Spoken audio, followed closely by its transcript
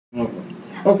Over.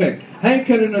 Okay, Hank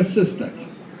had an assistant.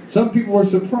 Some people were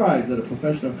surprised that a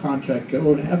professional contract killer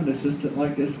would have an assistant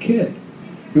like this kid.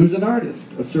 He was an artist,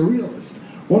 a surrealist.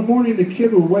 One morning the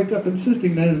kid would wake up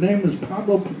insisting that his name was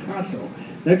Pablo Picasso.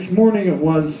 Next morning it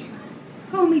was...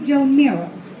 Call me Joe Miro.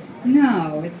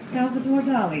 No, it's Salvador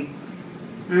Dali.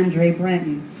 Andre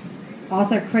Breton.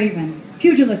 Arthur Craven.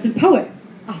 Pugilist and poet.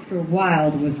 Oscar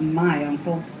Wilde was my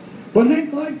uncle. But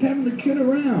Hank liked having the kid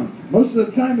around. Most of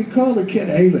the time he called the kid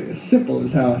Alias. Simple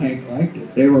is how Hank liked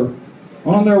it. They were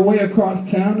on their way across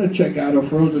town to check out a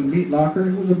frozen meat locker.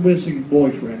 It was a missing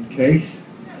boyfriend case.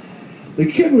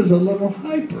 The kid was a little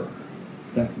hyper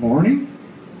that morning.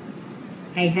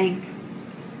 Hey, Hank.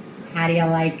 How do you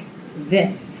like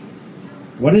this?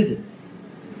 What is it?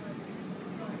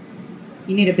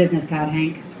 You need a business card,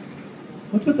 Hank.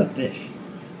 What's with the fish?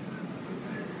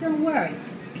 Don't worry.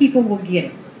 People will get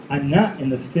it. I'm not in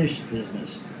the fish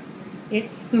business.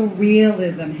 It's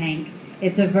surrealism, Hank.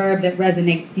 It's a verb that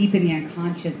resonates deep in the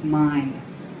unconscious mind.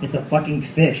 It's a fucking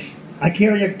fish. I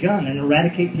carry a gun and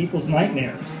eradicate people's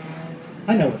nightmares.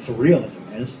 I know what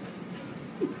surrealism is.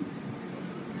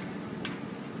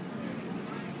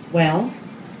 Well,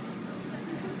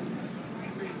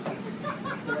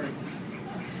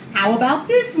 how about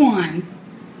this one?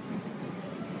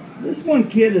 This one,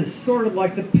 kid, is sort of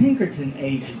like the Pinkerton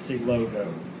Agency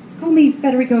logo. Call me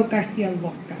Federico Garcia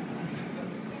Lorca.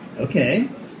 Okay.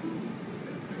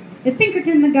 Is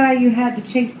Pinkerton the guy you had to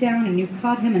chase down and you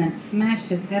caught him and then smashed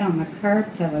his head on the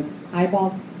curb till his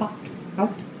eyeballs popped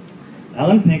out?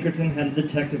 Alan Pinkerton had a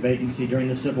detective agency during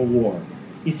the Civil War.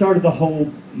 He started the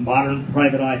whole modern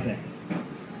private eye thing.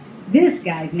 This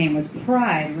guy's name was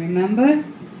Pride, remember?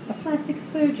 A plastic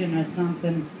surgeon or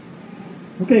something.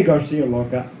 Okay, Garcia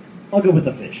Lorca. I'll go with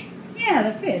the fish. Yeah,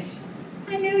 the fish.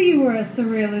 I knew you were a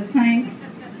surrealist, Hank.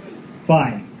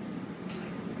 Fine.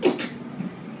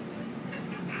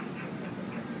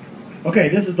 Okay,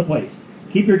 this is the place.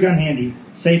 Keep your gun handy.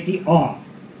 Safety off.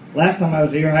 Last time I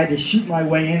was here, I had to shoot my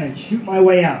way in and shoot my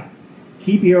way out.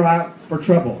 Keep your eye out for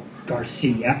trouble,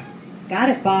 Garcia. Got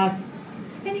it, boss.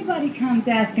 If anybody comes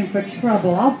asking for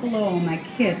trouble, I'll blow 'em a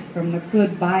kiss from the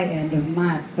goodbye end of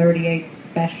my 38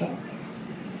 special.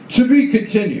 To be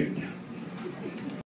continued.